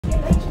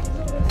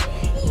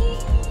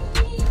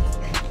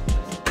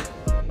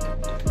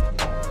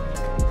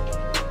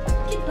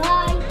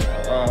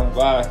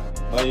Bye.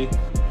 Love you.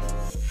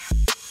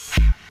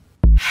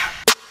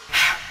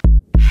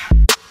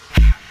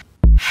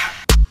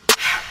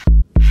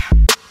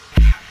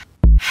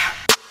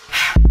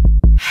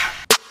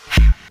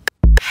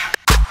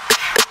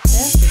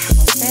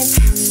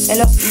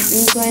 Alors,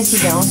 une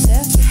coïncidence.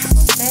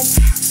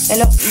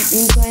 Alors,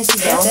 une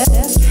coïncidence.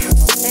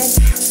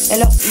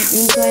 Alors,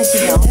 une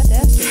coïncidence.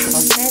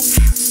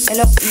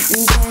 Alors,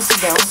 une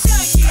coïncidence.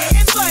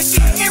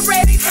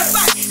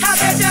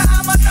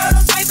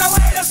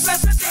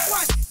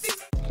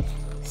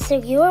 So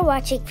you are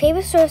watching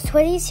Famous Stores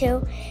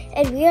 22,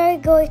 and we are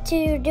going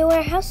to do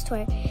our house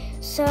tour.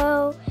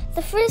 So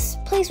the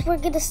first place we're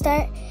going to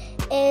start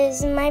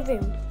is my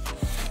room.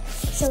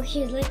 So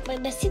here's like my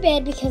messy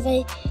bed because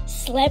I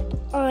slept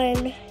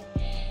on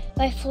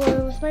my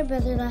floor with my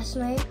brother last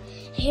night.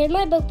 Here's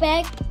my book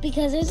bag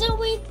because it's a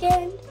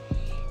weekend.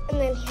 And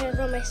then here's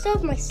all my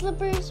stuff, my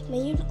slippers, my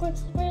unicorn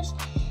slippers.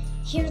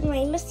 Here's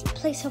my messy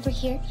place over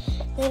here.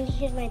 Then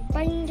here's my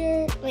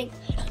binder, like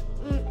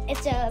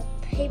it's a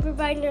paper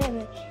binder, and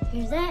then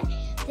here's that.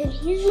 Then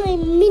here's my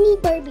mini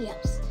Barbie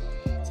house.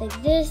 It's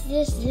like this,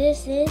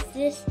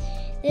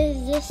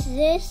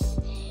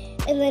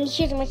 and then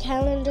here's my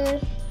calendar.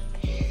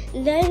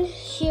 And then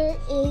here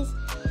is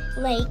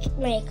like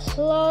my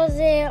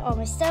closet, all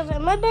my stuff,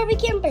 and my Barbie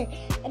camper,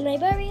 and my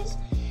Barbies.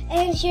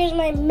 And here's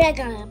my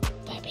mega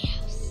Barbie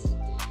house.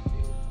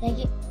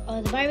 Like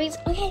all the Barbies.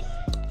 Okay.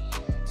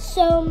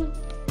 So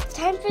it's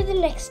time for the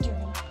next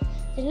room.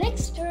 The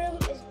next room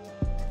is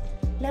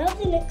now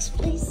the next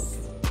place.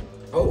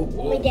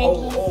 My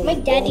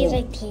daddy's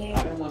right here.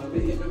 I don't want to be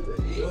in the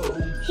video.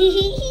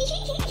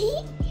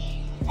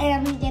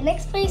 The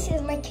next place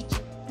is my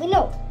kitchen. But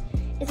no,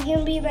 it's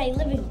gonna be my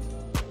living room.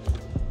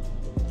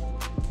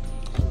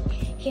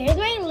 Here's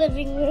my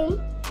living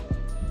room.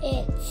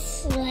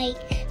 It's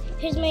like,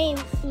 here's my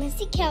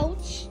messy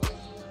couch.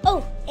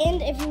 Oh,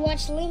 and if you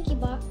watch Linky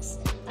Box,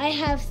 I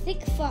have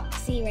Thick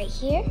Foxy right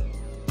here.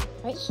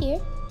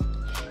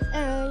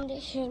 And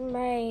here's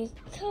my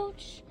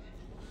couch.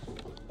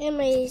 And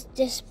my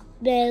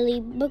belly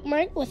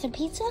bookmark with a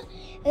pizza.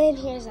 And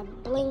here's a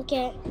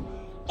blanket.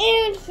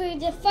 And for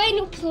the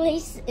final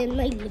place in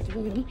my living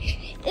room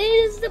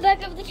is the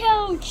back of the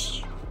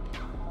couch.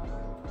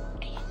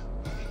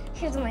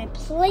 Here's my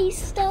play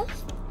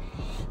stuff.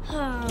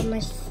 My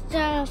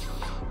stuff.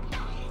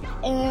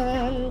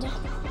 And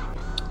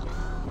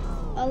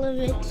all of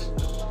it.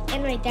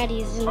 And my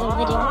daddy is in the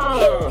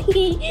video.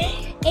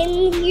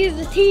 And here's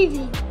the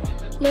TV.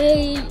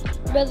 My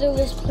brother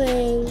was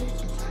playing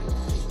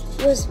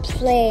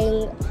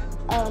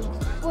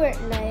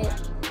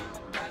Fortnite,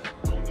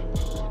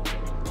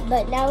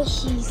 but now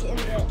he's in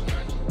the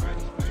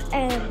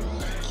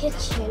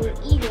kitchen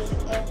eating.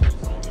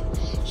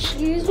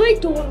 Here's my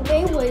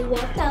doorway where I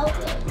walk out.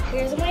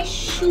 Here's my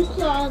shoe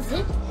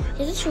closet.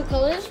 Here's the shoe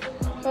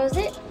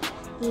closet.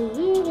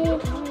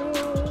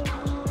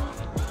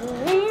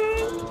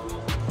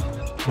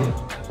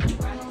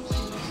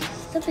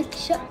 The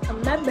picture of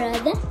my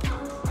brother.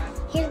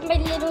 Here's my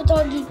little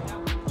doggy,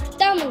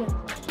 Domino.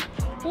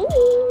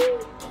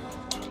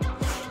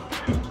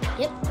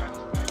 Yep.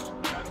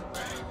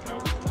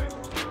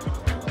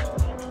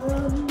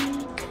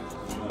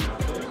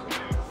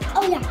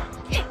 Oh yeah.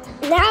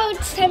 Now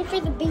it's time for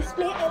the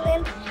basement, and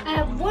then I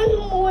have one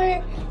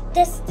more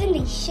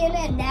destination,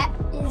 and that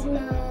is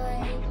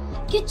my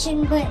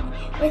kitchen. But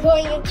we're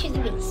going into the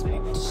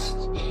basement.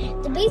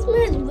 The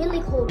basement is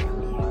really cold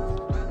down here.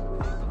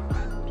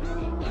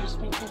 Here's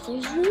my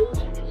brother's room.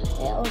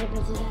 Older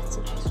brother, that's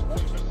in his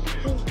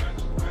room.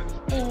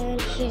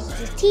 And here's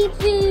the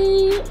TV,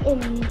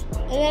 and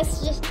that's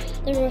just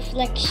the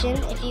reflection,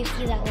 if you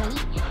see that one.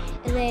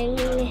 And then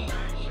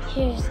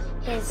here's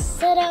his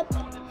setup.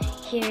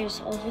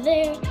 Here's over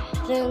there.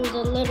 Then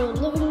the little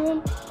living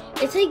room.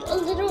 It's like a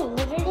little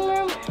living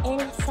room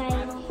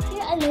inside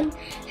here. And then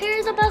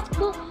here's a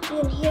basketball.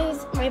 And then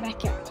here's my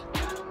backyard.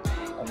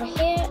 Over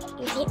here,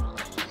 you see?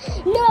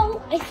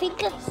 No, I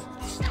think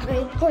it's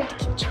time for the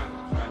kitchen.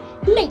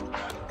 Maybe.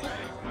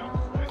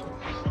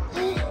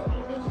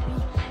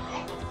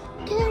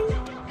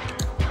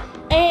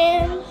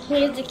 And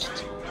here's the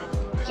kitchen.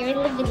 You're in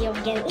the video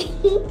again.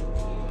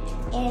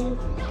 And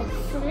the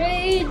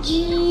fridge.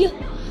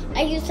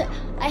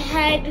 I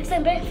had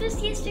some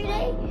breakfast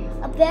yesterday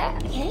up there.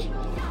 Okay.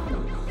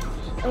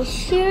 My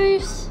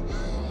shears.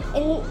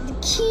 And the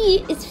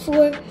key is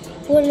for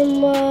one of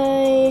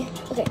my.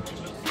 Okay.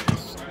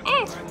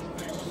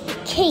 The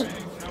key.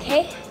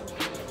 Okay.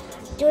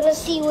 Do you want to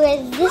see where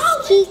this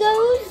key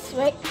goes?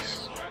 Right.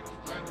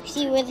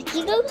 See where the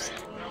key goes?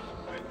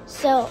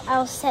 So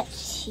I'll set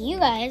you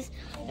guys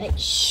right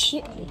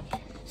here.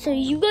 So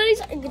you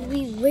guys are gonna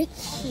be right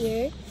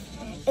here,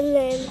 and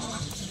then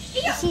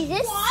you see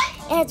this?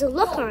 It has a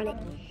look on it.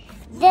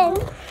 Then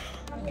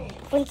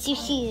once you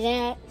see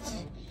that,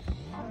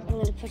 I'm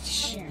gonna put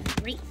you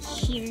right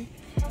here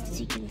so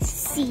you can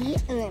see.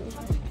 And then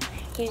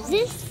here's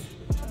this.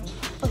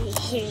 Okay,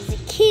 here's the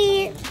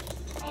key.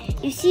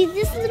 You see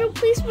this little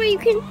place where you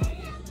can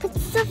put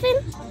stuff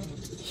in?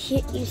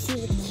 here you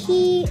see the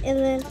key, and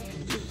then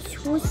you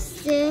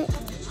twist it.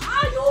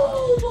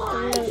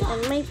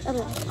 And then it's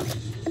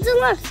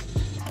unlocked.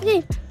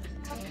 Okay.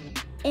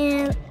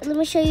 And let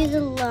me show you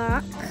the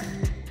lock.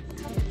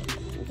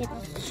 Get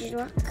the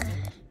lock.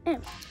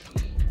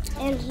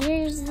 And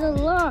here's the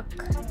lock.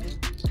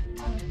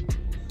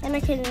 And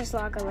I can just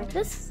lock it like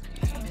this.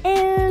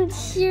 And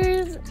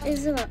here's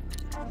the lock.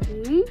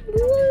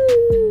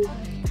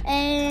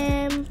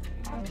 And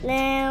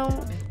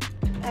now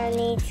I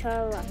need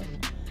to lock.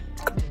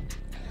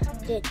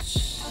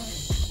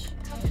 It's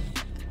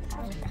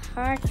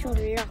hard to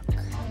lock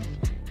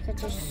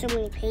because there's so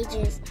many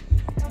pages.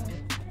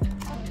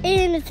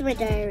 And it's my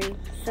diary,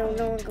 so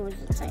no one goes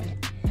inside it.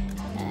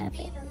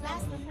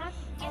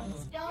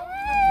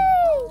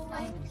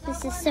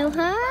 This is so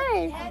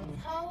hard.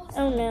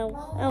 Oh no,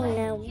 oh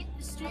no.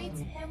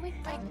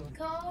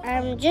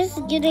 I'm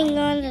just getting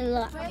on the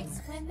lock.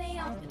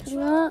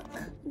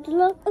 The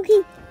lock,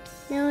 okay.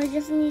 Now I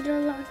just need to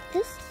lock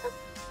this up.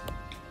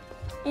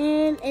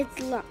 And it's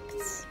locked.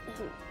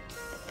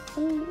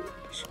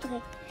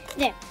 Okay,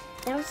 there,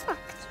 now it's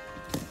locked.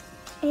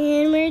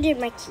 And where did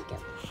my key go?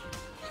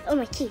 Oh,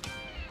 my key.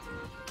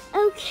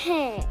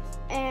 Okay,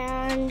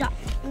 and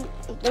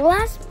the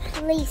last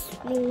place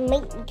we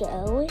might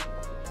go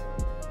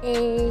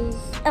is,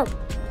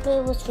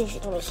 let's finish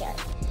it. Let me show you.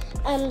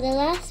 The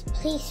last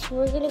place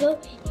we're gonna go,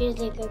 here's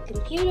like a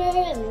computer,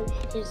 and then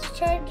there's a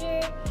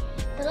charger.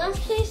 The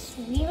last place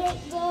we might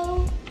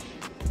go,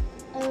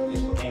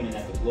 You're aiming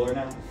at the floor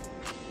now?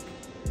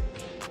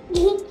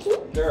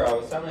 Girl, I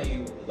was telling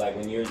you, like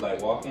when you're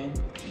like walking,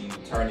 you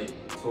turn it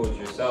towards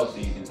yourself so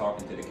you can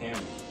talk into the camera.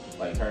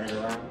 Like turn it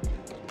around.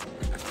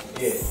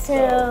 Yeah. So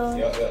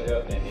Yep.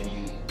 And then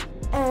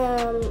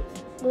you.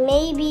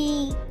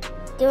 Maybe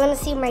do you want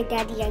to see my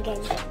daddy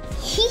again?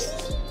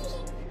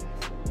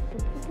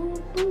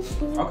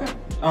 Okay.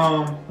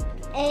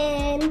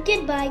 And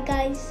goodbye,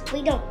 guys.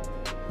 Wait, no.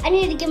 I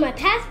need to get my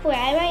passport.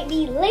 I might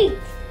be late.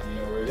 You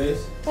know where it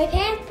is? My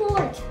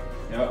passport.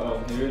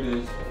 Here it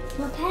is.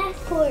 My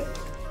passport.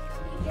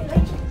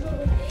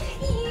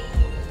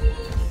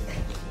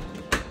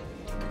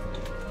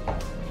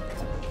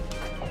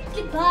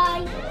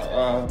 Goodbye.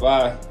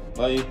 Bye.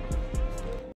 Bye.